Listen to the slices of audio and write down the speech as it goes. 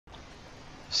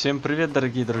Всем привет,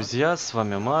 дорогие друзья, с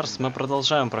вами Марс. Мы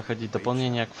продолжаем проходить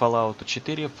дополнение к Fallout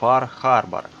 4 Far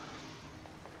Harbor.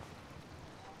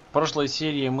 В прошлой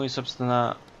серии мы,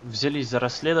 собственно, взялись за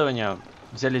расследование,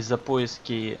 взялись за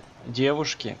поиски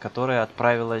девушки, которая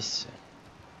отправилась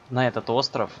на этот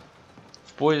остров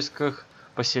в поисках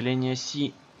поселения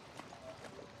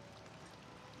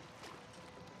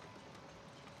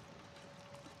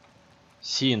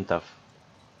синтов.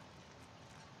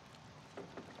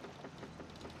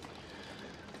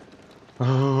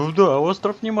 Да,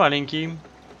 остров не маленький.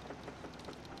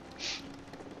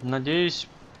 Надеюсь,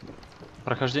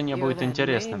 прохождение будет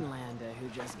интересным.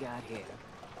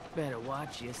 Better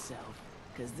watch yourself,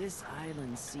 cause this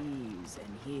island sees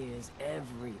and hears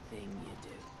everything you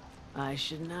do. I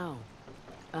should know.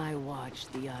 I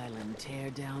watched the island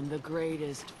tear down the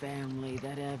greatest family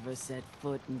that ever set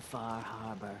foot in Far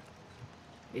Harbor.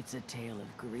 It's a tale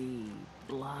of greed,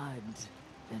 blood,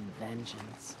 and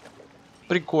vengeance.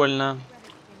 Прикольно.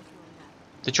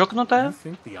 Ты чокнутая? You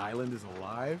think the island is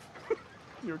alive?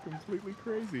 You're completely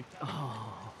crazy.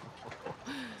 Oh,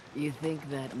 you think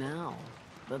that now?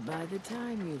 But by the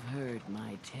time you've heard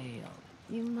my tale,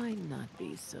 you might not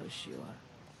be so sure.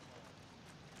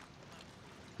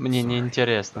 Мне не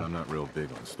интересно. I'm not real big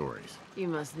on stories. You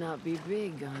must not be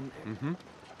big on...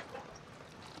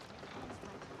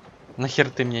 Нахер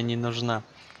ты мне не нужна?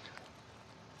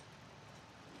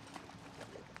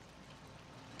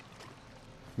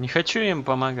 Не хочу им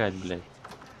помогать, блядь.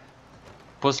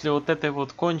 После вот этой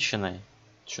вот конченой,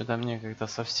 что-то мне как-то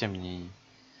совсем не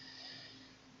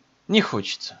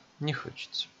хочется. Не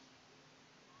хочется.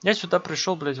 Я сюда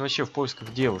пришел, блядь, вообще в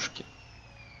поисках девушки.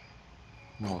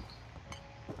 Вот.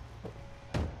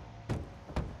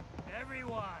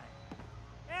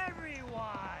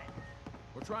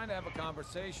 We're trying to have a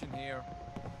conversation here.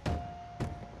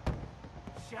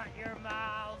 Shut your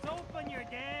mouths, open your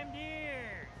damned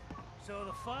ears. So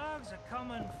the fogs are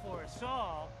coming for us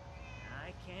all.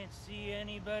 I can't see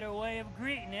any better way of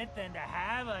greeting it than to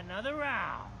have another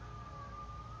round.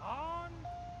 On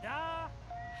the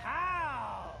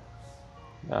house.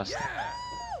 Ясно.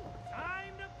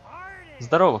 Time to party.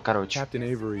 Здорово, короче. Captain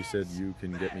Avery said you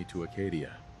can get me to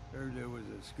Acadia. Heard there was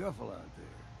a scuffle out there.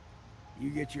 You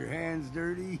get your hands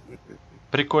dirty?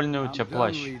 Прикольный у тебя I'm done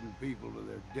плащ. leading people to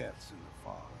their deaths in the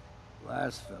fog.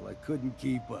 Last fella couldn't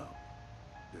keep up.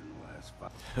 Didn't last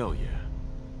Hell yeah.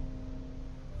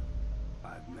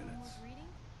 5 minutes.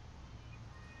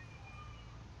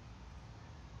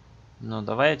 Ну,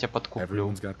 давай я тебя подкуплю.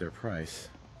 Everyone's got their price.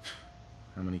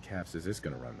 How many caps is this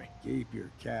gonna run me? Keep your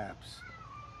caps.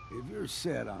 If you're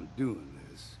set on doing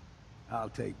this, I'll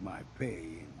take my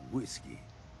pay in whiskey.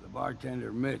 The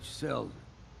bartender Mitch sells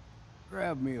it.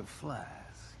 Grab me a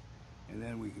flask, and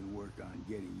then we can work on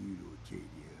getting you to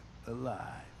Acadia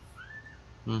alive.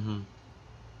 Угу.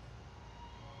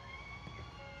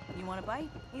 You want a bite?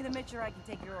 Either Mitch or I can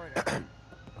take your order.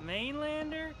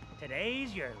 Mainlander,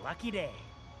 today's your lucky day.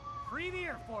 Free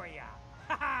beer for ya.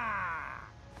 Ha ha!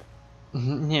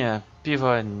 Не,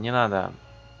 пиво не надо.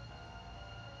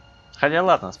 Хотя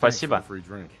ладно, спасибо. Thanks for the free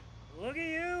drink. Look at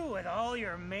you with all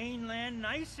your mainland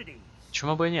niceties.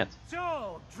 Почему бы и нет?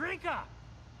 So, drink up.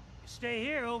 You stay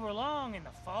here over long and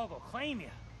the fog will claim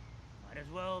you. Might as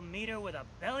well meet her with a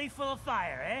belly full of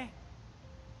fire, eh?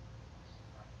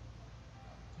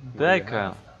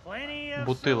 Дай-ка Plenty of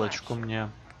бутылочку selection. мне.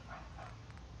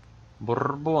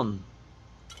 Бурбон.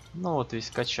 Ну вот,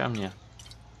 вискача мне.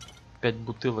 5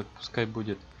 бутылок пускай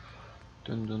будет.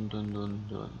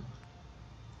 Дун-дун-дун-дун-дун.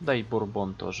 Да и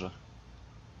бурбон тоже.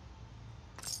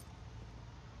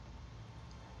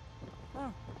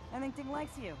 Oh, I think Ting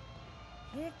likes you.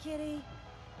 Here, kitty.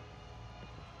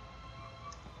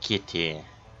 Китти.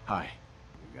 Hi.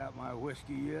 You got my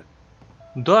whiskey yet?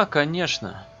 Да,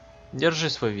 конечно. Держи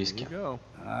свой Here виски. you go.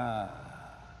 Ah,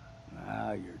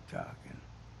 now you're talking.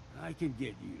 I can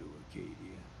get you to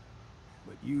Acadia,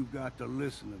 but you've got to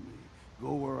listen to me.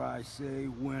 Go where I say,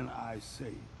 when I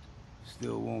say it.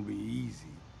 Still won't be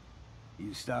easy.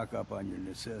 You stock up on your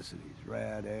necessities,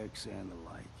 Rad X and the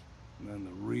like, and then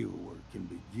the real work can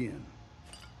begin.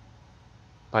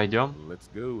 Пойдем. Let's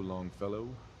go, Longfellow.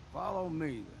 Follow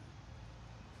me,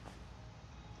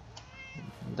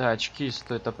 then. Да, очки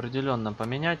стоит определенно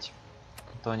поменять.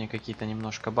 А то они какие-то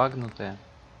немножко багнутые.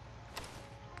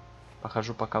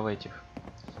 Похожу пока в этих.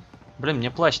 Блин,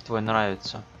 мне плащ твой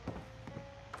нравится.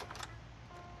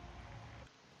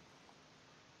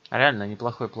 Реально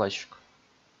неплохой плащик.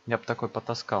 Я бы такой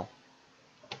потаскал.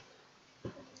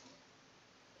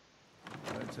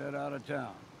 Let's head out of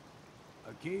town.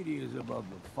 Acadia is above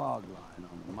the fog line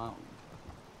on the mountain.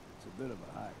 It's a bit of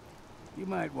a hike. You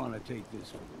might want to take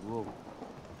this for the road.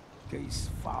 Tastes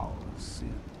foul as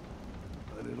sin,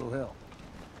 but it'll help.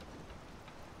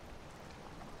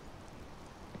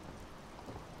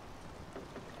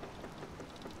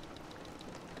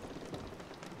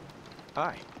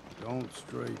 Hi. Don't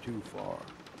stray too far.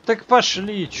 Так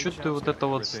пошли, чё ты вот это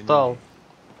вот стал?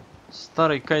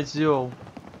 Старый козел.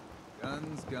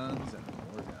 Guns, guns, and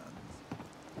more guns.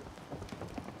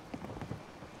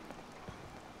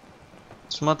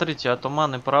 Смотрите, а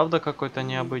туман и правда какой-то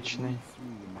необычный.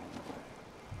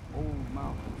 Old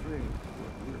mountain trail is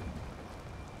what we're in.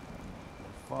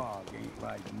 The fog ain't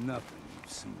like nothing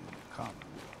you've seen in the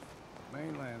Commonwealth.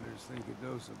 Mainlanders think a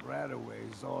dose of Bradaway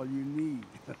is all you need.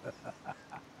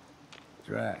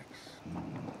 Tracks,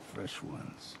 fresh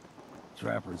ones.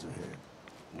 Trappers ahead.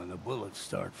 When the bullets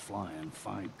start flying,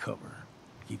 find cover.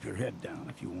 Keep your head down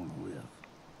if you want to live.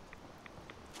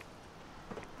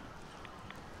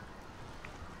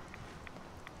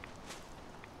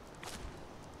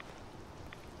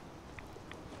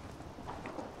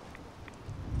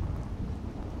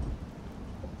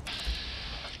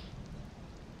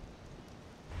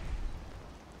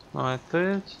 Ну это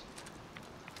эти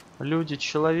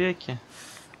люди-человеки.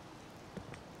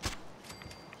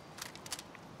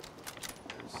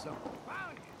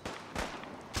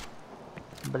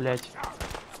 Блять.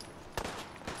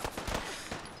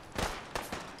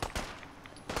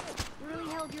 Really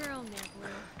held your own there, Blue.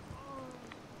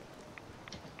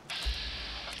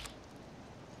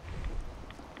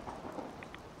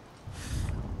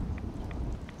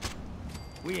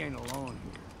 We ain't alone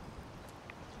here.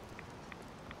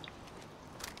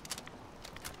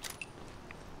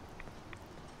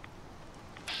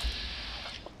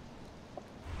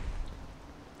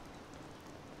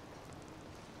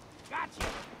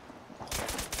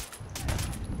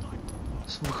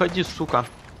 Выходи, сука.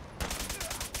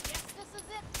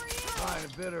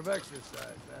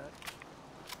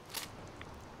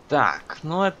 Так,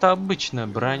 ну это обычная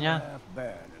броня.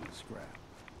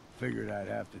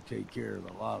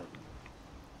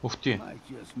 Ух ты.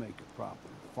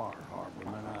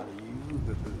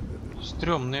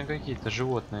 Стрёмные какие-то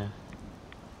животные.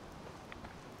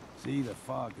 See, the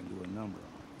fog can do a number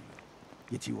on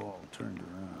you. Get you all turned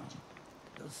around.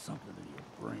 Does something to your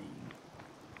brain.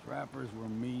 Trappers were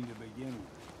mean to begin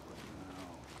with, but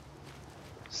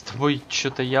now... С тобой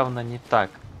что-то явно не так.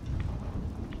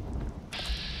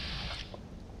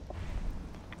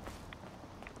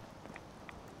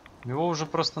 Его уже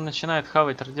просто начинает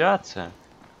хавать радиация.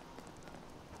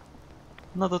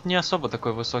 Но тут не особо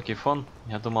такой высокий фон.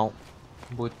 Я думал,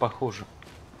 будет похуже.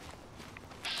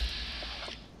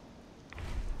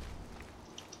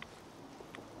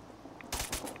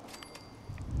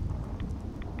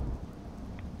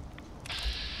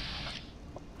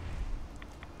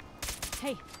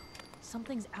 Hey,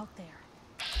 something's out there.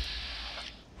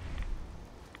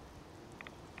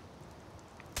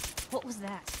 What was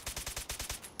that?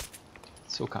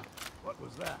 Сука. What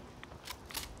was that?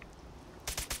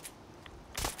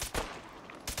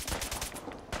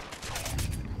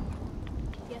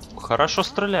 Хорошо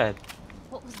стреляет.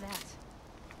 What was that?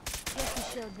 Guess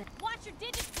we showed them. Watch your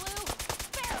digits, Blue.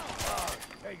 Barrel.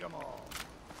 Take them all.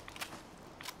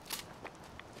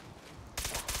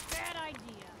 Bad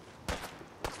idea.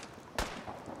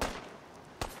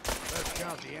 Let's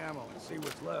count the ammo and see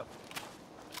what's left.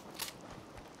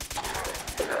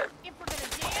 If we're gonna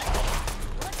dance,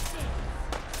 let's dance.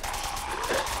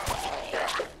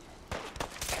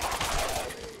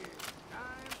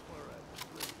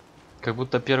 Как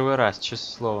будто первый раз,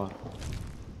 честное слово.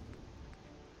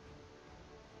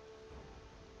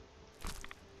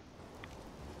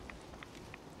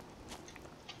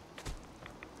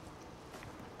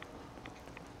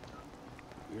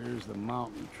 Here's the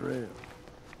mountain trail.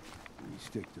 We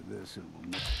stick to this and we'll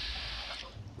make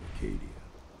Arcadia.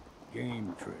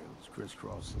 Game trails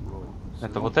crisscross the road. So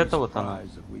Это вот don't be это вот она.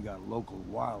 surprised if we got local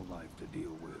wildlife to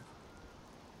deal with.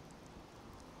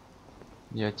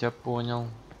 Я тебя понял.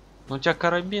 Ну, у тебя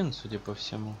карабин, судя по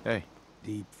всему. Hey.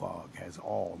 Deep fog has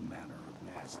all manner of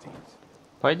nasties.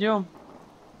 Пойдем.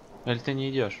 Или ты не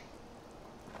идешь?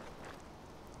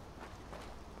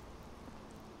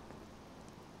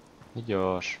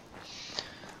 Идешь.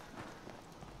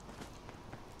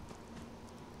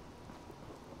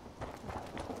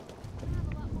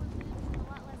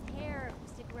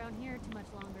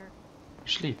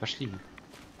 Пошли, пошли.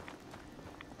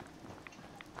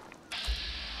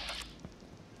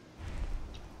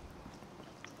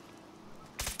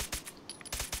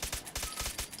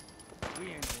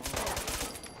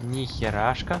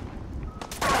 Нихерашка.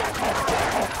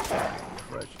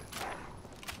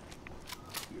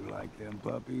 You like Them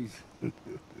puppies,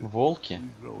 Волки? we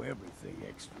grow everything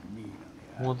extra mean on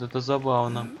the island. Вот это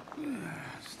забавно.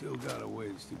 Still got a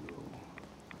ways to go.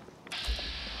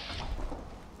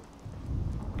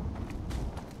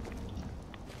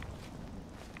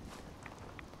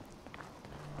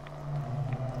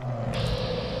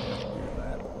 Hear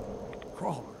that?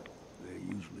 Crawler. They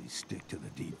usually stick to the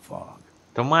deep fog.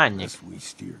 Туманник. Unless we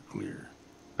steer clear.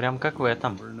 Прям как в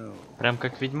этом. Never know. Прям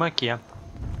как в Ведьмаке.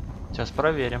 Сейчас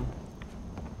проверим.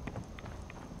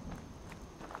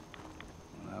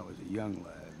 When I was a young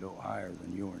lad, no higher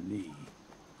than your knee,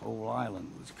 the whole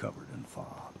island was covered in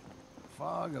fog. The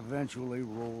fog eventually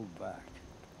rolled back.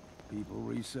 People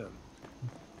resettled,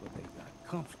 but they got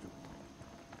comfortable.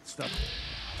 Stuck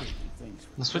taking things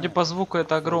for Но судя granted. по звуку,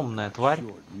 это огромная тварь.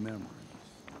 Short memories.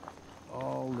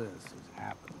 All this has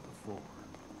happened before.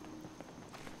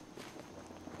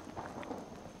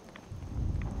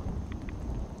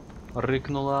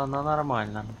 Рыкнула она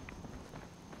нормально.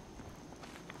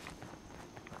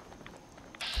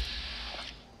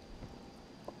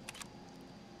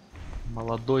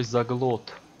 Молодой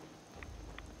заглот.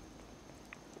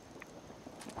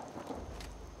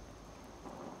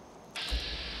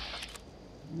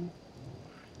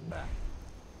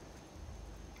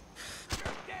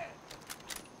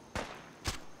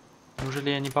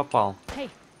 Неужели я не попал? Hey,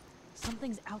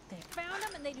 something's out there. Found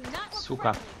them and they do not look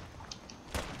Сука. friendly.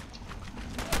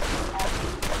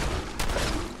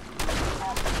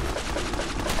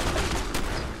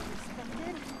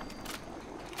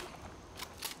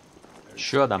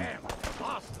 Чё там?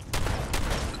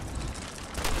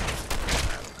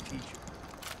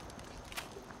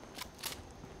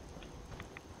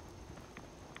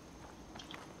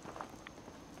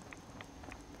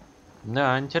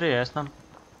 Да, интересно.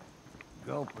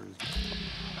 Gulpers.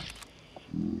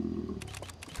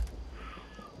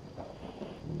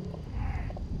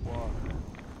 Water.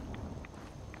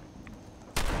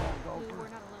 Small Blue, we're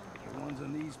gulpers, not alone here. the ones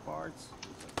in these parts, is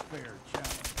a fair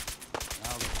challenge.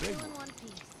 Now the big Two in ones, one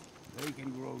piece. they can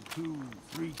grow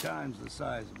 2-3 times the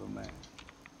size of a man.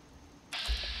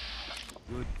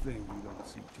 Good thing we don't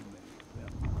see too many of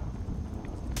them.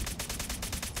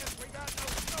 Guess we got no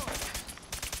choice.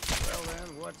 Well then,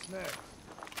 what's next?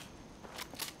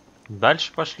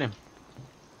 Дальше пошли.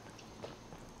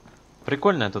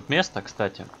 Прикольное тут место,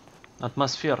 кстати.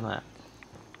 Атмосферное.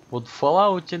 Вот в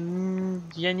Fallout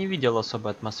я не видел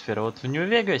особой атмосферы. Вот в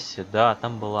Нью-Вегасе, да,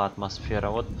 там была атмосфера.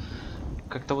 Вот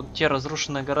как-то вот те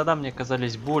разрушенные города мне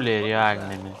казались более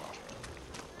реальными.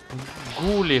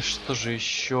 Гули, что же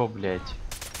еще, блядь?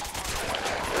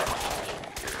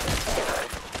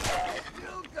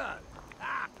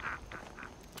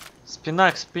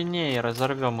 Спина к спине и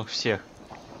разорвем их всех.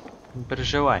 Не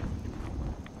переживай.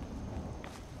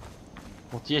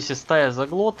 Вот если стая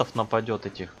заглотов нападет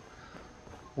этих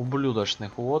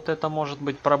ублюдочных, вот это может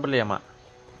быть проблема.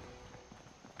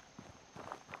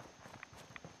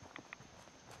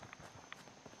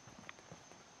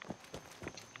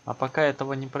 А пока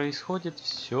этого не происходит,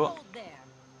 все. Hold there.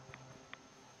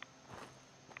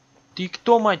 Ты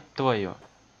кто, мать твою?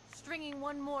 Stringing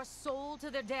one more soul to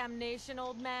their damnation,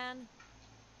 old man.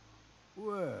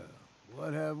 Well,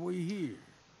 what have we here?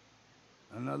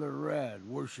 Another rad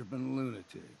worshipping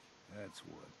lunatic. That's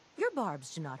what. Your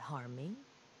barbs do not harm me.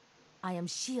 I am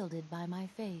shielded by my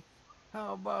faith.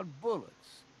 How about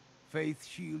bullets? Faith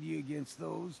shield you against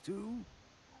those too?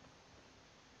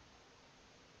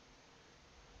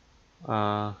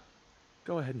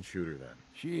 Go ahead and shoot her then.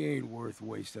 She ain't worth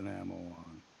wasting ammo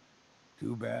on.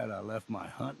 Too bad I left my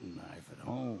hunting knife at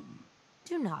home.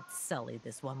 Do not sully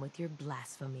this one with your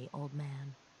blasphemy, old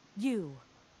man. You.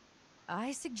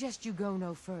 I suggest you go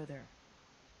no further.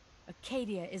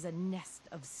 Acadia is a nest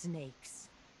of snakes.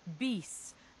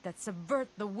 Beasts that subvert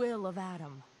the will of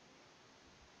Adam.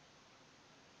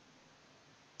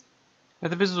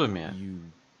 Это безумие. You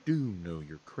do know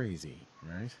you're crazy,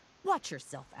 right? Watch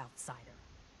yourself, outsider.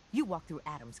 You walk through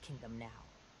Adam's kingdom now.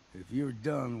 If you're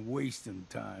done wasting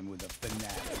time with a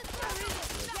fanatic.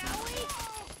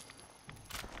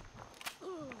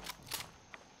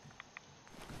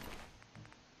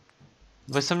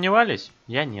 Вы сомневались?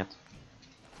 Я нет.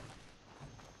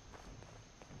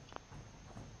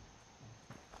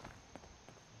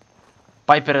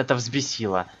 Пайпер это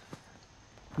взбесила.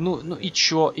 Ну и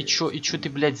чё ты,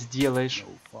 блядь, сделаешь?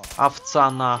 Овца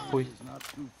нахуй.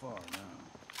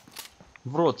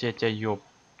 В рот я тебя ёб.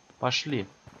 Пошли.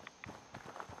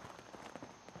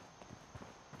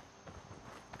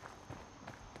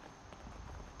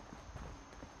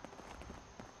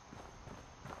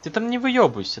 Ты там не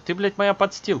выебывайся, ты, блядь, моя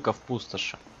подстилка в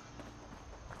пустоши.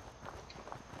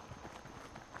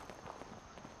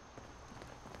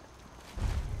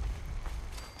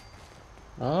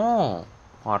 О,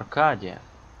 Аркадия.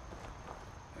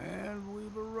 And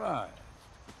we've arrived.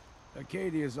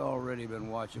 Acadia's already been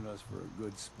watching us for a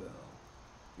good spell.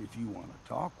 If you want to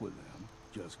talk with them,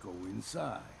 just go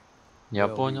inside. Я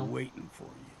They'll понял. be waiting for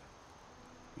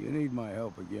you. You need my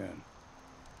help again,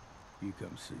 you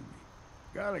come see me.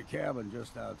 Got a cabin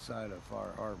just outside of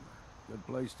Far Harbor. Good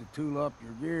place to tool up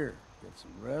your gear, get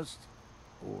some rest,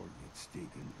 or get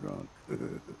stinking drunk.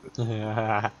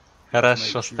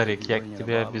 Хорошо, старик, я к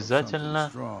тебе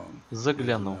обязательно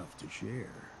загляну.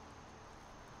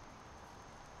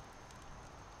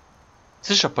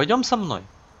 Слышь, а пойдем со мной?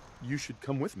 You should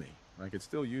come with me. I could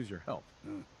still use your help.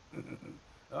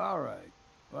 All right.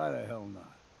 Why the hell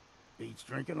not? Beats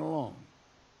drinking alone.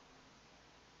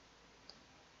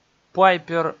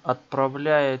 Пайпер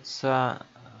отправляется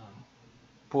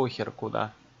похер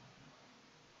куда.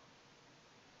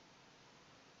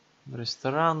 В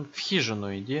ресторан, в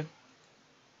хижину иди.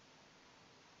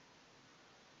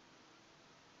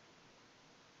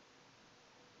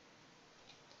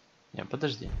 Не,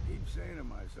 подожди.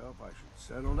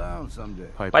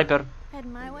 Пайпер.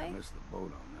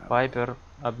 Пайпер,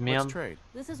 обмен.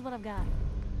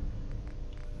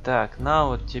 Так, на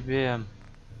вот тебе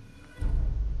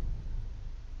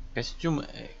костюм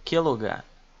Келлога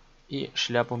и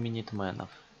шляпу минитменов.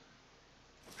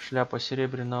 Шляпа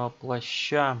серебряного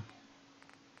плаща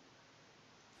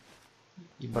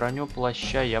и броню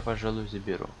плаща я, пожалуй,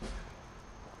 заберу.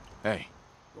 Hey.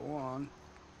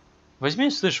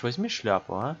 Возьми, слышь, возьми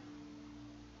шляпу, а?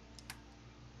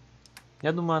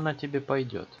 Я думаю, она тебе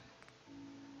пойдет.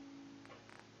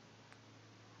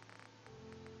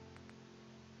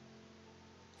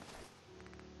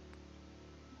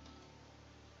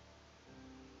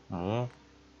 О.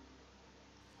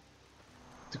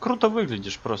 Ты круто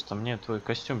выглядишь просто, мне твой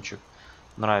костюмчик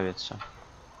нравится.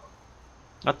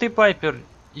 А ты, Пайпер,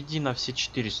 иди на все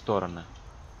 4 стороны.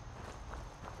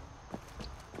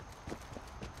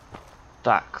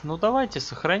 Так, ну давайте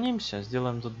сохранимся,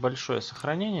 сделаем тут большое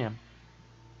сохранение.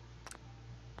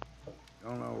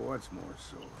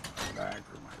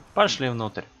 Пошли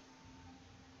внутрь.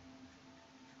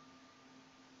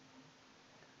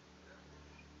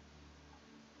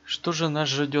 Что же нас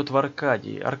ждет в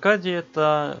Аркадии? Аркадия —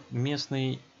 это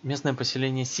местное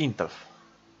поселение синтов.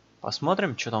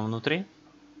 Посмотрим, что там внутри.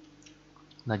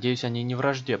 Надеюсь, они не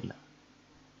враждебны.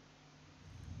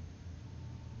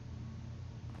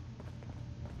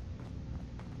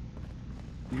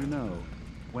 You know,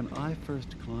 when I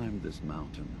first climbed this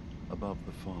mountain above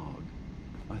the fog,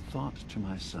 I thought to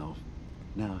myself,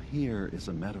 now here is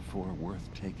a metaphor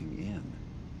worth taking in.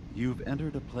 You've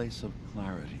entered a place of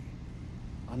clarity,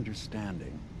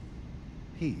 understanding,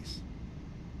 peace.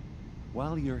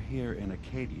 While you're here in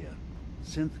Acadia,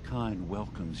 Synthkind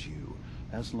welcomes you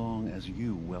as long as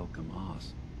you welcome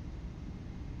us.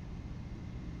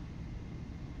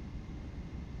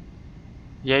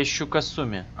 Я ищу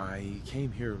Касуми. I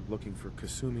came here looking for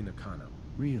Kasumi Nakano.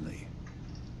 Really?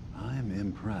 I'm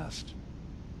impressed.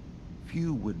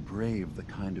 Few would brave the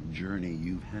kind of journey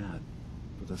you've had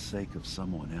for the sake of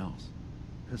someone else.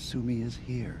 Kasumi is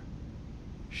here.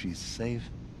 She's safe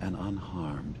and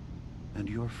unharmed, and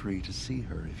you're free to see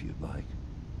her if you'd like.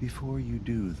 Before you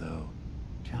do, though,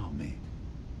 tell me,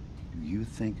 do you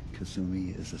think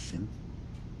Kasumi is a synth?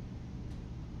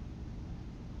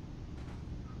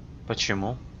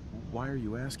 Почему? Why are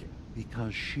you asking?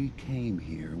 Because she came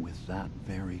here with that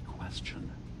very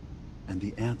question, and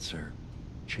the answer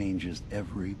changes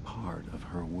every part of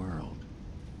her world.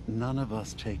 None of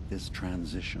us take this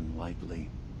transition lightly.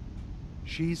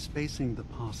 She's facing the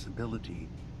possibility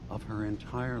of her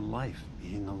entire life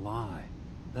being a lie,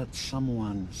 that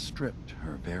someone stripped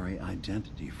her very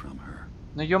identity from her.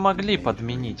 Но ее могли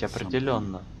подменить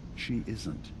определенно. She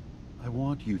isn't. I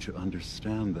want you to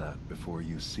understand that before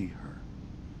you see her.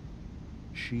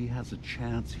 She has a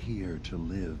chance here to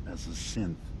live as a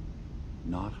synth,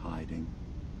 not hiding,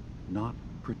 not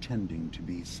pretending to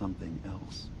be something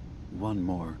else. One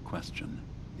more question,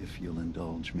 if you'll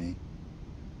indulge me.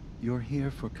 You're here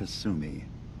for Kasumi,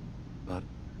 but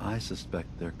I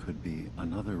suspect there could be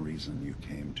another reason you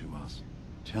came to us.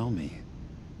 Tell me,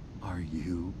 are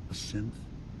you a synth?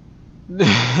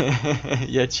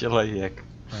 Я человек.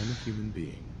 I'm a human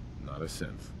being, not a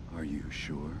synth. Are you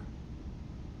sure?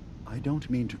 I don't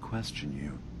mean to question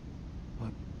you,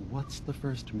 but what's the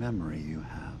first memory you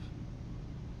have?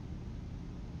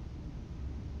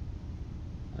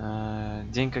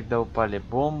 День, когда упали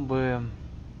бомбы.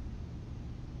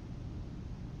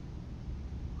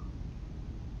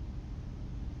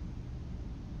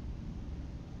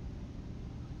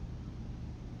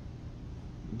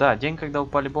 Да, день, когда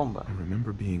упали бомбы. I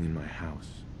remember being in my house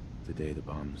the day the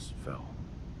bombs fell.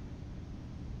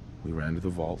 We ran to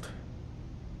the vault.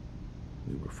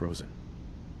 We were frozen.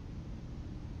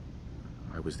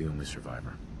 I was the only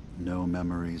survivor. No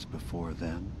memories before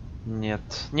then? Нет.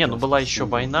 Не, ну была еще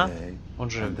война. Он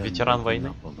же ветеран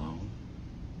войны.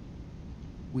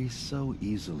 We so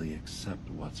easily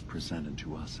accept what's presented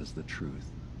to us as the truth,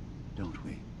 don't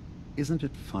we? Isn't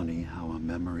it funny how a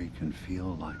memory can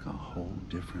feel like a whole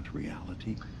different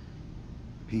reality?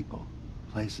 People,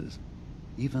 places,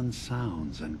 even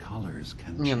sounds and colors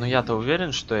can change. Не, ну я-то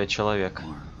уверен, что я человек.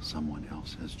 Or someone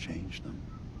else has changed them.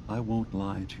 I won't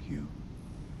lie to you.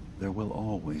 There will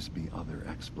always be other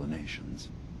explanations.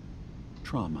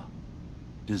 Trauma,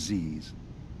 disease,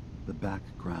 the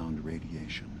background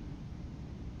radiation.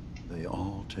 They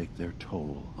all take their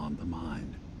toll on the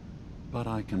mind. But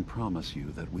I can promise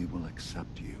you that we will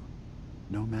accept you,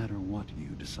 no matter what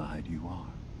you decide you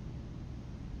are.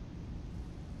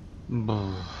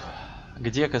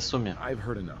 Где Касуми? I've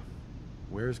heard enough.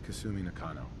 Where's Kasumi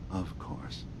Nakano? Of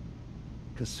course.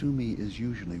 Kasumi is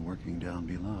usually working down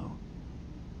below.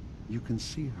 You can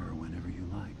see her whenever you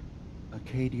like.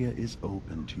 Acadia is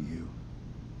open to you.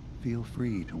 Feel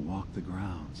free to walk the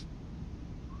grounds.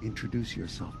 Introduce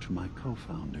yourself to my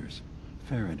co-founders,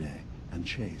 Faraday and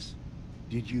Chase.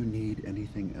 Did you need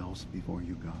anything else before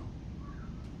you go?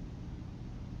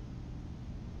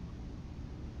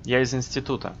 Я из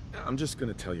института. I'm just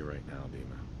gonna tell you right now,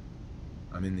 Dima.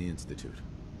 I'm in the Institute.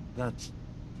 That's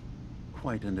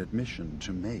quite an admission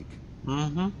to make.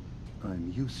 Mm-hmm.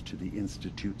 I'm used to the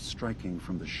Institute striking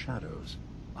from the shadows.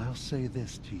 I'll say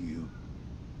this to you.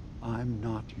 I'm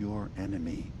not your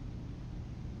enemy.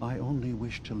 I only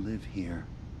wish to live here,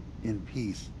 in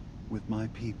peace, with my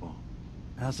people.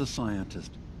 As a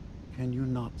scientist, can you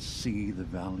not see the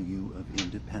value of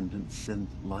independent synth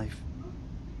life?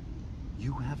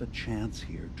 You have a chance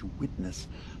here to witness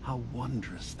how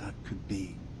wondrous that could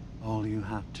be. All you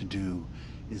have to do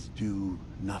is do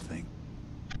nothing.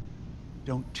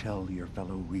 Don't tell your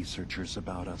fellow researchers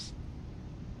about us.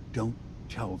 Don't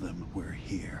tell them we're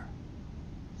here.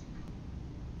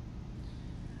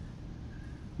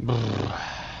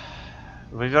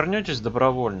 Вы вернетесь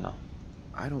добровольно?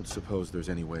 I don't suppose there's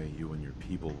any way you and your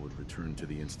people would return to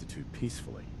the Institute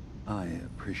peacefully. I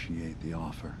appreciate the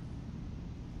offer.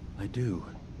 I do,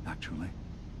 actually.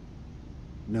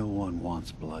 No one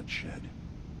wants bloodshed,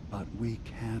 but we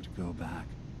can't go back.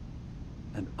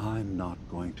 And I'm not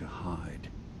going to hide.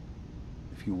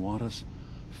 If you want us,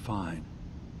 fine.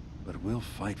 But we'll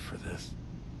fight for this.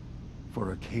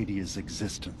 For Acadia's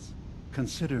existence.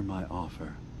 Consider my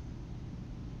offer.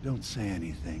 Don't say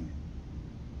anything.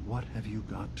 What have you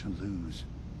got to lose?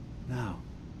 Now,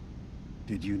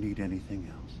 did you need anything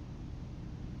else?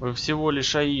 Вы всего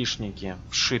лишь аишники,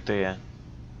 вшитые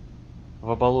в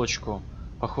оболочку,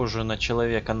 похожую на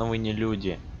человека, но вы не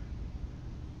люди.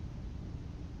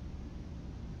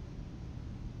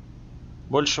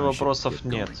 Больше вопросов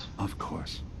нет. Of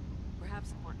course.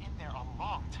 Perhaps we're in there a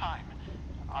long time.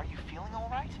 Are you feeling all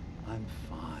right? I'm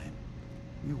fine.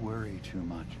 You worry too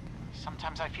much.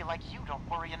 Sometimes I feel like you don't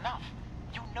worry enough.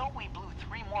 You know we blew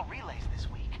 3 more relays this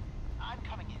week. I'm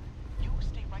coming in. You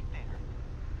stay right there.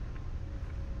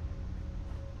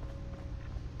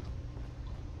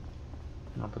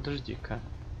 Ну подожди-ка.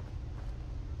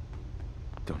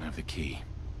 Don't have the key.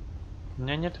 У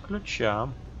меня нет ключа.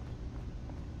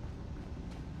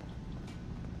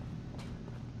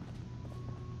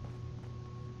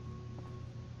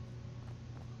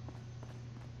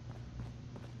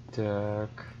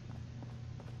 Так.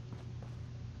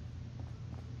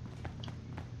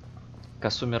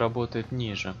 Касуми работает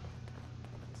ниже.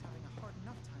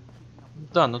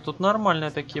 Да, но тут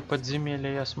нормальные такие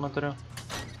подземелья, я смотрю.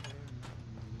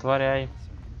 Творяй.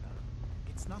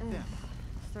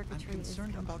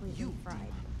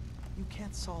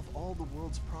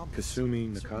 Kasumi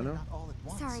Nakano?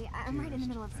 Sorry, I'm right in the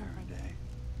middle of something.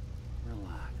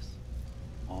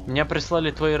 Меня прислали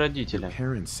твои родители. Your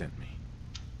parents sent me.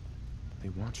 They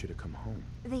want you to come home.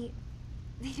 They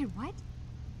did what?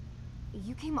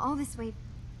 You came all this way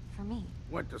for me.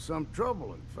 Went to some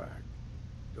trouble, in fact.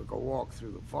 Took a walk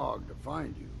through the fog to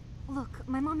find you. Look,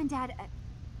 my mom and dad...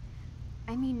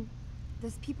 I mean,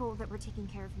 those people that were taking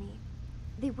care of me,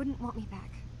 they wouldn't want me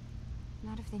back.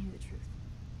 Not if they knew the truth.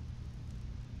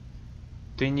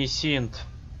 Ты не синт.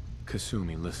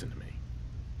 Kasumi, listen to me.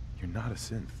 You're not a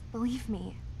synth. Believe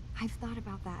me, I've thought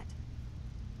about that.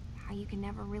 How you can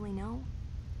never really know.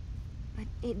 But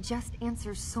it just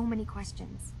answers so many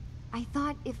questions. I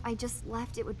thought if I just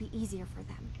left, it would be easier for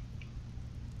them.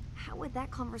 How would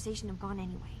that conversation have gone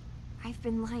anyway? I've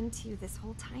been lying to you this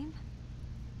whole time?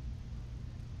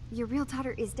 Your real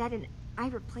daughter is dead and I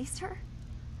replaced her?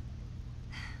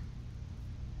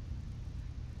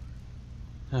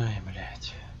 Ай,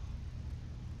 блядь.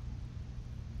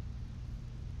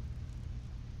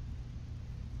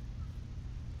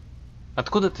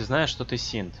 Откуда ты знаешь, что ты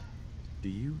синт? Do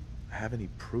you have any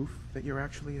proof that you're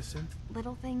actually a synth?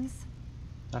 Little things.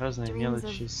 Разные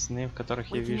мелочи, сны, в которых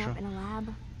я вижу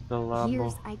лабу,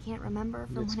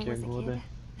 детские годы.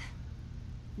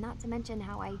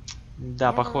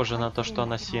 Да, похоже на то, что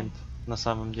она синт на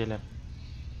самом деле.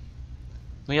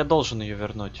 Но я должен ее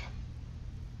вернуть.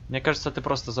 Мне кажется, ты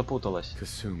просто запуталась.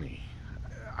 Kasumi,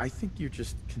 I think you're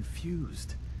just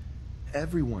confused.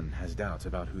 Everyone has doubts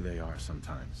about who they are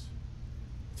sometimes.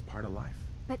 It's part of life.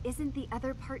 But isn't the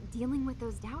other part dealing with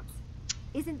those doubts?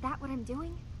 Isn't that what I'm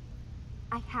doing?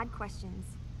 I had questions.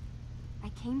 I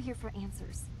came here for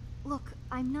answers. Look,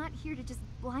 I'm not here to just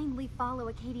blindly follow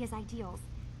Acadia's ideals.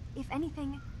 If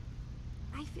anything,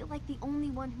 I feel like the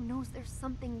only one who knows there's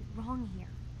something wrong here.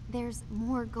 There's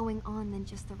more going on than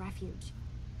just the refuge.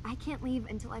 I can't leave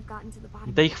until I've gotten to the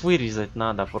bottom. Да их вырезать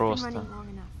надо просто.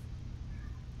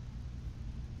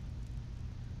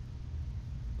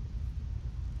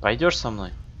 Пойдешь со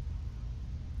мной?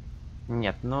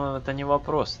 Нет, ну это не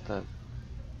вопрос, это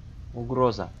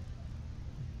угроза.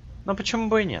 Но почему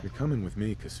бы и нет? You're coming with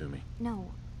me, Kasumi.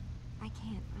 No, I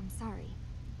can't. I'm sorry.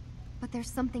 But there's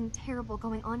something terrible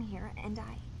going on here, and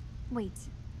I... Wait.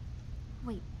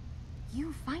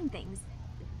 You find things.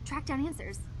 Track down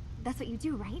answers. That's what you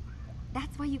do, right?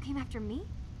 That's why you came after me?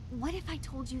 What if I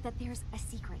told you that there's a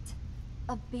secret?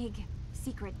 A big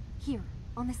secret here,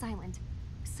 on this island.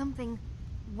 Something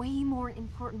way more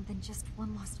important than just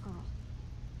one lost girl.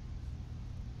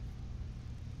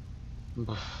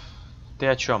 Ты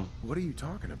о чем? What are you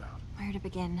talking about? Where to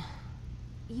begin?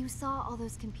 You saw all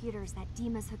those computers that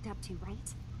Dima's hooked up to,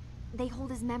 right? They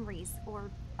hold his memories,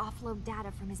 or offload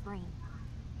data from his brain.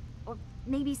 Or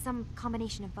maybe some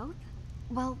combination of both?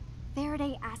 Well,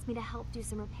 Faraday asked me to help do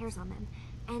some repairs on them,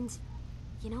 and,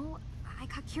 you know, I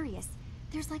got curious.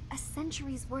 There's like a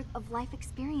century's worth of life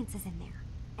experiences in there,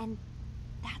 and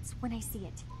that's when I see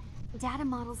it. Data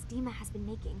models Dima has been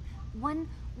making. One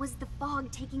was the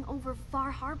fog taking over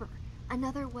Far Harbor.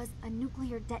 Another was a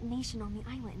nuclear detonation on the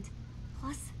island.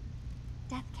 Plus,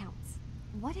 death counts.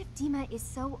 What if Dima is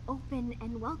so open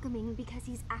and welcoming because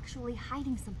he's actually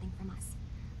hiding something from us?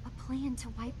 A plan to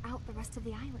wipe out the rest of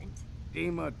the island.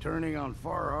 Dima turning on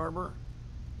Far Harbor?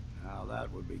 Now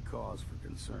that would be cause for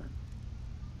concern.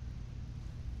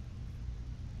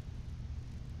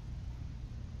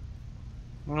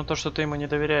 Ну то, что ты ему не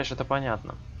доверяешь, это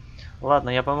понятно. Ладно,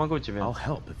 я помогу тебе. I'll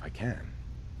help if I can.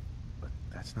 But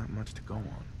that's not much to go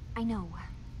on. I know.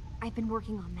 I've been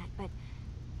working on that, but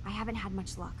I haven't had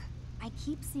much luck. I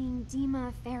keep seeing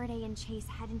Dima, Faraday, and Chase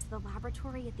head into the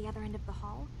laboratory at the other end of the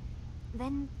hall.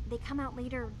 Then they come out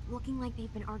later looking like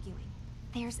they've been arguing.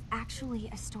 There's actually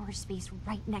a storage space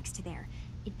right next to there.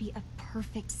 It'd be a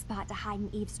perfect spot to hide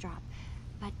and eavesdrop,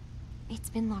 but it's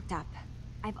been locked up.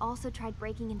 I've also tried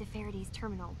breaking into Faraday's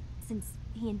terminal, since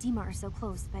he and Dima are so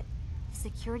close, but the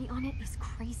security on it is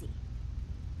crazy.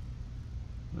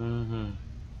 Mm-hmm.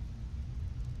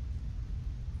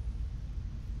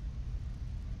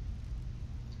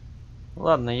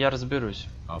 Ладно, я разберусь.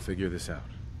 I'll figure this out.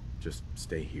 Just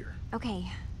stay here. Okay.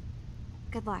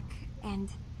 Good luck, and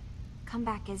come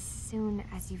back as soon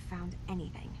as you've found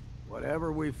anything.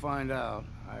 Whatever we find out,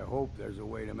 I hope there's a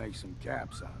way to make some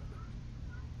caps out of it.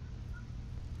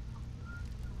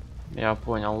 Я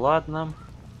понял, ладно.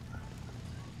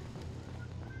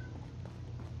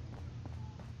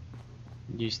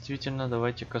 Действительно,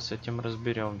 давайте-ка с этим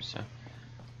разберемся.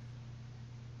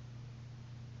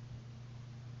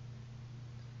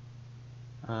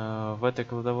 В этой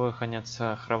кладовой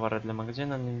хранятся хровары для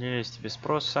магазина, не лезьте без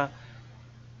спроса.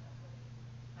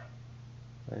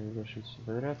 Решите все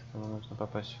подряд, кому нужно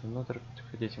попасть внутрь,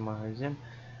 приходите в магазин.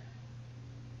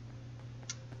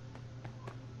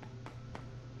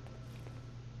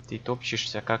 Ты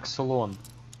топчешься как слон.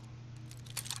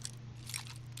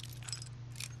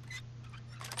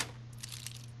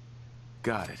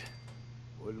 Got it.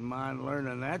 Wouldn't mind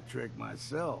learning that trick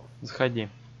myself. Заходи.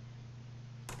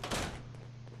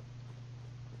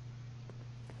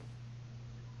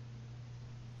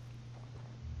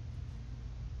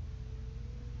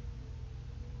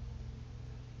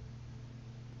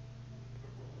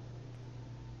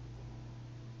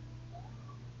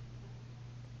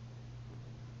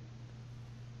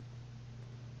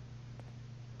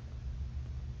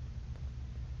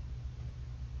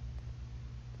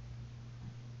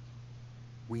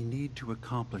 We need to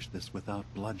accomplish this without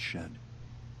bloodshed.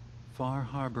 Far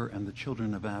Harbor and the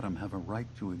children of Adam have a right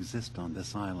to exist on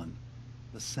this island,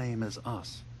 the same as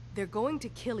us. They're going to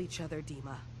kill each other,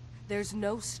 Dima. There's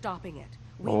no stopping it.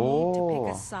 We need to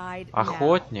pick a side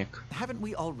охотник. now. Haven't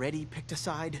we already picked a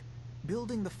side?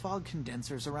 Building the fog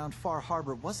condensers around Far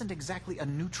Harbor wasn't exactly a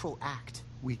neutral act.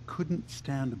 We couldn't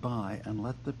stand by and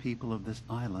let the people of this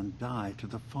island die to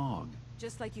the fog.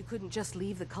 Just like you couldn't just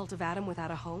leave the Cult of Adam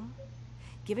without a home?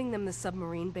 Giving them the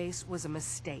submarine base was a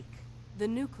mistake. The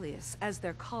nucleus, as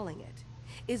they're calling it,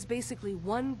 is basically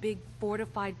one big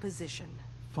fortified position.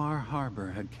 Far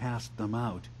Harbor had cast them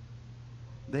out.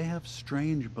 They have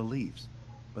strange beliefs,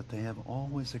 but they have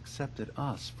always accepted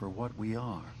us for what we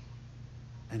are.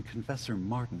 And Confessor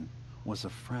Martin was a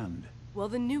friend. Well,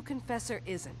 the new Confessor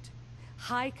isn't.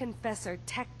 High Confessor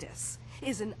Tectus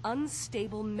is an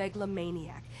unstable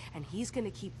megalomaniac, and he's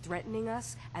gonna keep threatening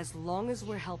us as long as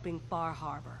we're helping Far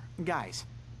Harbor. Guys,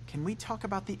 can we talk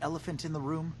about the elephant in the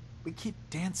room? We keep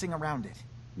dancing around it.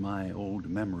 My old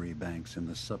memory banks in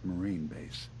the submarine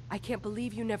base. I can't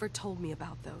believe you never told me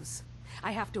about those.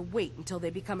 I have to wait until they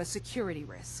become a security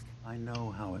risk. I know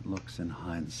how it looks in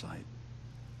hindsight,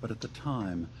 but at the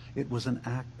time, it was an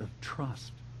act of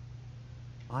trust.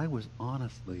 I was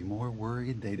honestly more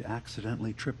worried they'd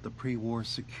accidentally trip the pre-war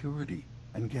security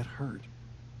and get hurt,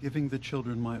 giving the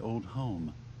children my old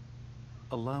home,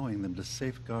 allowing them to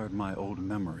safeguard my old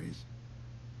memories.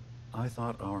 I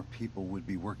thought our people would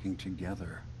be working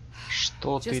together.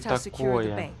 Что ты Just how secure the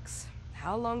такое? banks.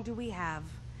 How long do we have,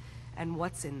 and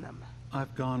what's in them?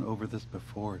 I've gone over this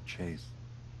before, Chase.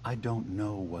 I don't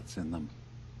know what's in them.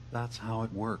 That's how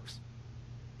it works.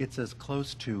 It's as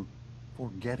close to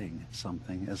forgetting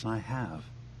something as I have,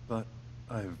 but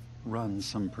I've run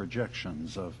some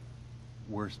projections of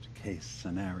worst-case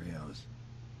scenarios.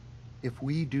 If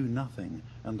we do nothing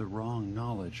and the wrong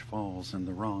knowledge falls in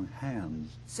the wrong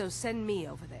hands... So send me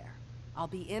over there. I'll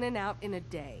be in and out in a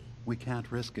day. We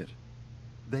can't risk it.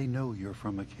 They know you're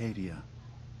from Acadia.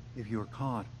 If you're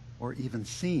caught, or even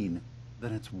seen,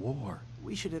 then it's war.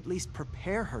 We should at least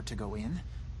prepare her to go in.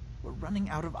 We're running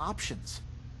out of options.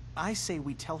 I say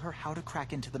we tell her how to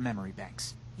crack into the memory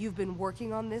banks. You've been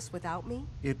working on this without me?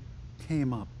 It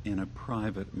came up in a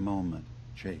private moment,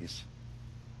 Chase.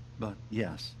 But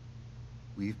yes,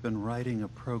 we've been writing a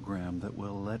program that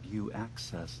will let you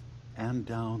access and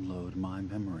download my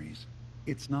memories.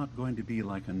 It's not going to be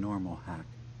like a normal hack.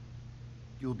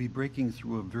 You'll be breaking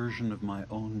through a version of my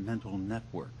own mental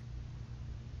network.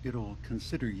 It'll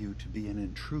consider you to be an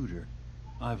intruder.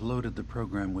 I've loaded the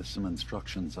program with some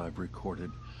instructions I've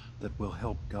recorded that will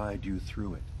help guide you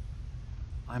through it.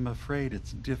 I'm afraid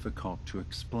it's difficult to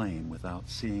explain without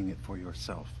seeing it for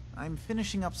yourself. I'm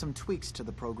finishing up some tweaks to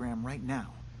the program right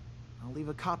now. I'll leave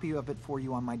a copy of it for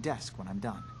you on my desk when I'm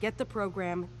done. Get the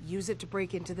program, use it to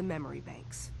break into the memory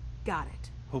banks. Got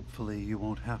it. Hopefully you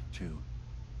won't have to.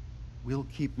 We'll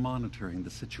keep monitoring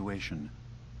the situation.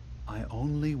 I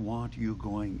only want you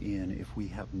going in if we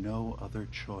have no other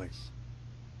choice.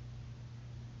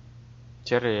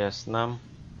 Интересно.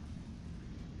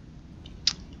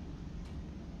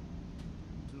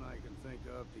 Reason I can think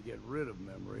of to get rid of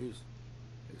memories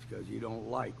is because you don't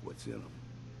like what's in them.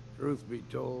 Truth be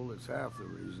told, it's half the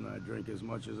reason I drink as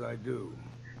much as I do.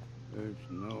 It's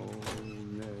no,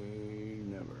 nay,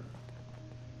 never.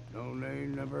 No, nay,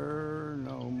 never,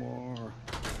 no more.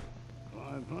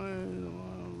 I play the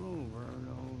world over,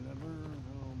 no, never,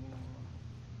 no more.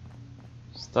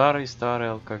 Старый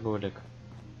алкоголик.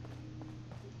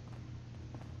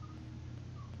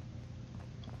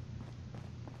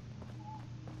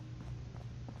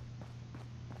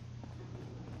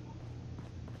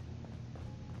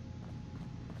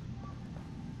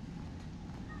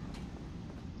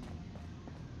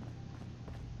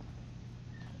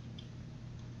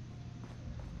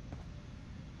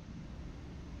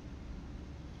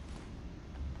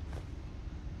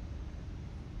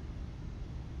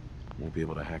 Won't be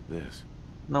able to hack this.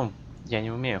 Ну, я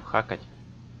не умею хакать.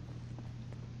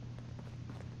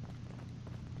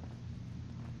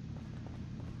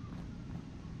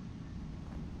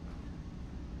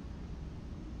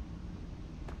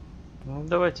 Ну,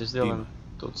 давайте сделаем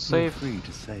тут Feel сейф. free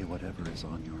to say whatever is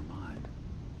on your mind.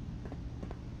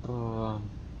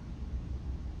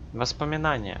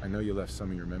 Воспоминания. I know you left some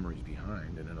of your memories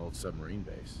behind in an old submarine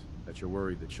base. That you're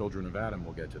worried the children of Adam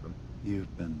will get to them.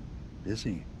 You've been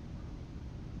busy.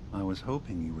 I was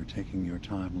hoping you were taking your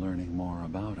time learning more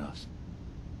about us.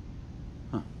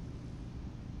 Huh.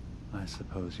 I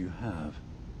suppose you have.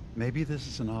 Maybe this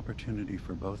is an opportunity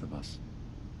for both of us.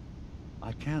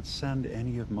 I can't send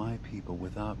any of my people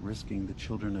without risking the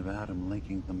children of Adam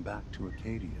linking them back to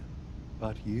Acadia.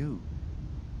 But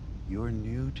you're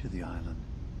new to the island.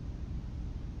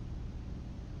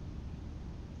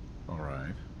 All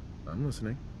right, I'm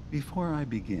listening. Before I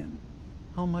begin,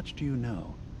 how much do you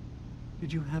know?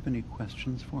 Did you have any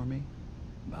questions for me?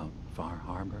 About Far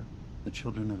Harbor, the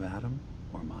children of Adam,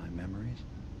 or my memories?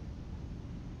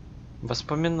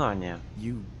 Воспоминания.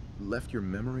 You left your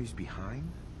memories behind?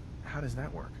 How does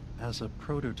that work? As a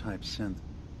prototype synth,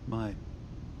 my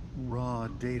raw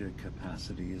data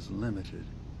capacity is limited.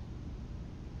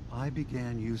 I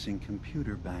began using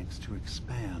computer banks to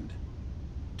expand,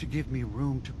 to give me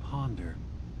room to ponder,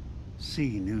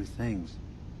 see new things.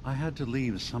 I had to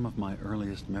leave some of my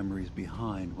earliest memories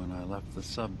behind when I left the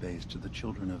sub-base to the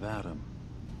children of Adam.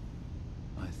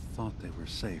 I thought they were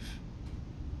safe.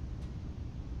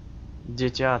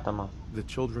 Дети Атома. The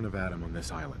children of Adam on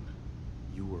this island.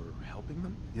 You were helping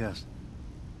them? Yes.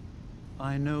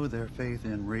 I know their faith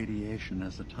in radiation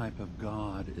as a type of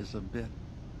god is a bit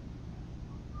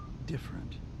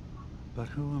different. But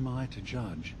who am I to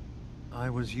judge? I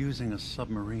was using a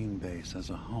submarine base as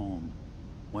a home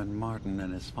when Martin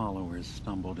and his followers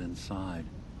stumbled inside.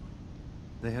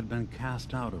 They had been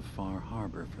cast out of Far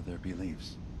Harbor for their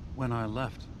beliefs. When I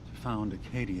left to found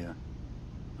Acadia,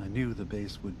 I knew the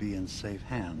base would be in safe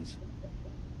hands.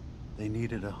 They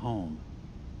needed a home,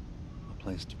 a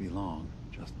place to belong,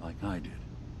 just like I did.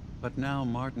 But now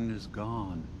Martin is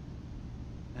gone,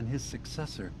 and his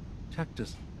successor,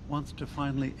 Tectus, wants to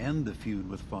finally end the feud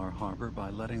with Far Harbor by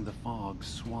letting the fog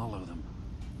swallow them.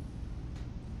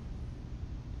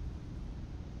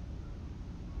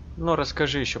 Ну,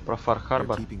 расскажи еще про Far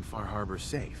Harbor. They're keeping Far Harbor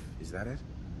safe, is that it?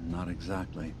 Not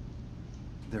exactly.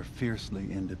 They're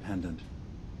fiercely independent.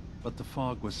 But the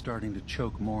fog was starting to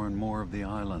choke more and more of the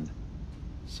island.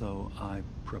 So I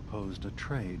proposed a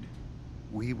trade.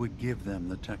 We would give them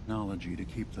the technology to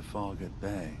keep the fog at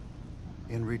bay,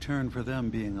 in return for them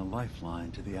being a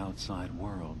lifeline to the outside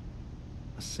world,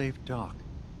 a safe dock,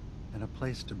 and a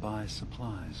place to buy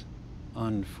supplies.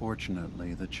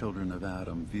 Unfortunately, the children of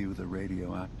Adam view the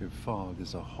radioactive fog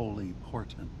as a holy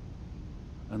portent,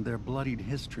 and their bloodied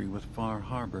history with Far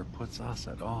Harbor puts us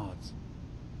at odds.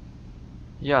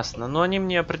 Ясно, но они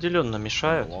мне определенно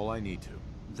мешают. All I need to.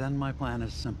 Then my plan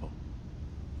is simple.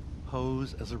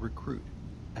 Pose as a recruit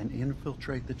and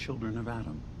infiltrate the children of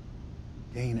Adam.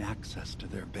 Gain access to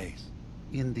their base.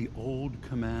 In the old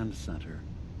command center,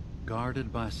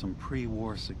 guarded by some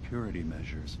pre-war security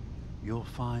measures, you'll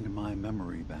find my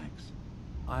memory banks.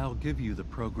 I'll give you the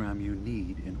program you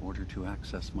need in order to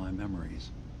access my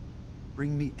memories.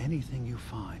 Bring me anything you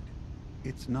find.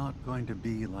 It's not going to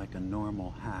be like a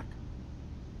normal hack.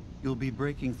 You'll be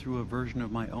breaking through a version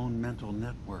of my own mental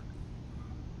network.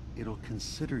 It'll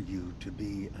consider you to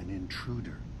be an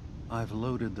intruder. I've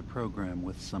loaded the program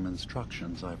with some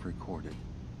instructions I've recorded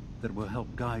that will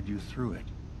help guide you through it.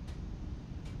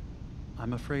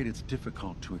 I'm afraid it's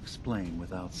difficult to explain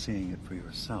without seeing it for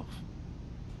yourself.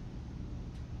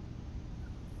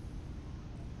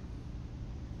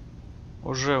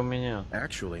 Уже у меня.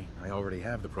 Actually, I already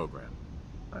have the program.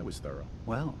 I was thorough.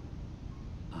 Well,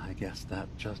 I guess that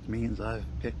just means I've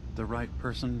picked the right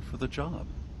person for the job.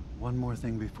 One more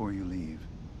thing before you leave.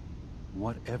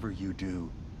 Whatever you do,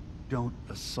 don't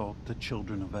assault the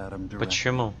children of Adam directly.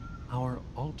 Почему? Our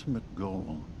ultimate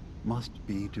goal must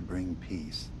be to bring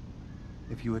peace.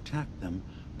 If you attack them,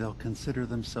 they'll consider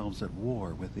themselves at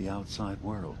war with the outside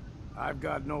world. I've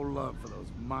got no love for those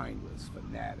mindless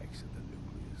fanatics at the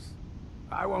nucleus.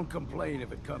 I won't complain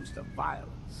if it comes to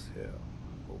violence. Hell,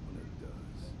 I'm hoping it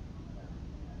does.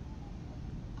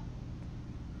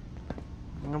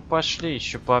 Ну пошли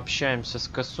еще пообщаемся с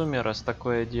Касуми, раз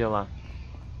такое дело.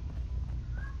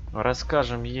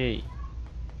 Расскажем ей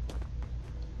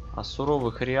о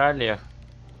суровых реалиях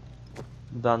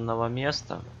данного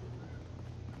места.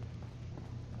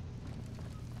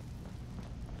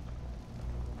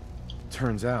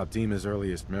 Turns out Dima's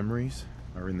earliest memories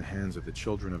are in the hands of the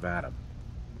children of Adam.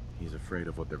 He's afraid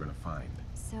of what they're gonna find.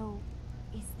 So,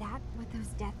 is that what those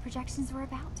death projections were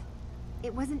about?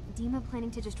 It wasn't Dima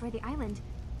planning to destroy the island.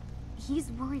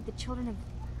 He's worried the children of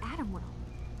Adam will.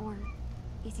 Or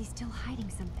is he still hiding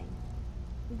something?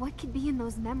 What could be in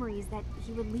those memories that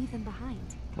he would leave them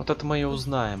behind? Вот это мы и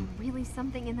узнаем. Really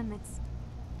something in them that's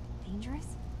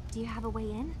dangerous? Do you have a way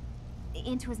in?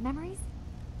 Into his memories?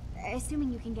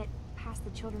 Assuming you can get past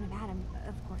the children of Adam,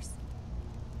 of course.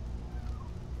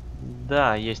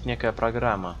 Да, есть некая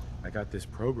программа. I got this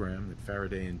program that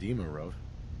Faraday and Dima wrote.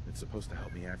 It's supposed to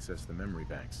help me access the memory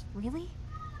banks. Really?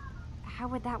 How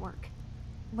would that work?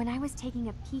 When I was taking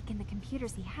a peek in the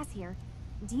computers he has here,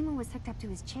 Dima was hooked up to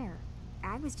his chair.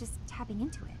 I was just tapping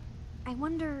into it. I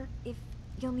wonder if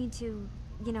you'll need to,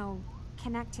 you know,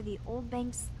 connect to the old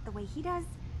banks the way he does?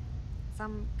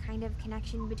 Some kind of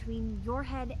connection between your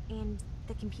head and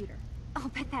the computer. I'll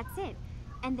bet that's it.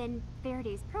 And then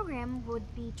Faraday's program would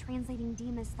be translating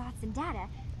Dima's thoughts and data,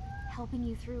 helping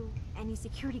you through any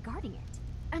security guarding it.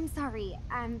 I'm sorry,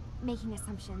 I'm making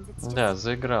assumptions. It's just... Да,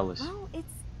 заигралась. Well,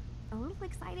 it's a little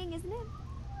exciting, isn't it?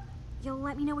 You'll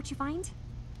let me know what you find?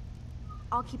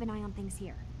 I'll keep an eye on things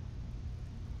here.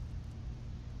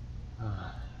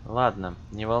 Ладно,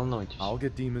 не волнуйтесь. I'll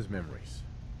get Dima's memories,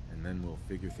 and then we'll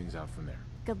figure things out from there.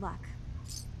 Good luck.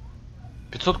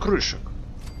 500 крышек.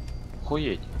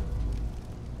 Охуеть.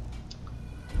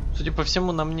 Судя по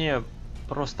всему, на мне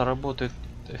просто работает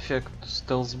эффект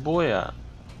стелс-боя.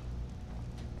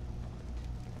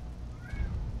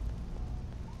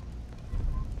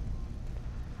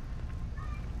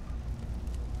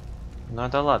 Ну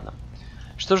это ладно.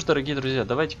 Что ж, дорогие друзья,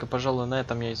 давайте-ка, пожалуй, на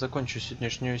этом я и закончу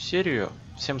сегодняшнюю серию.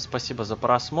 Всем спасибо за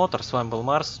просмотр. С вами был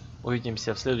Марс.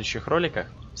 Увидимся в следующих роликах.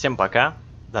 Всем пока.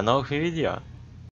 До новых видео.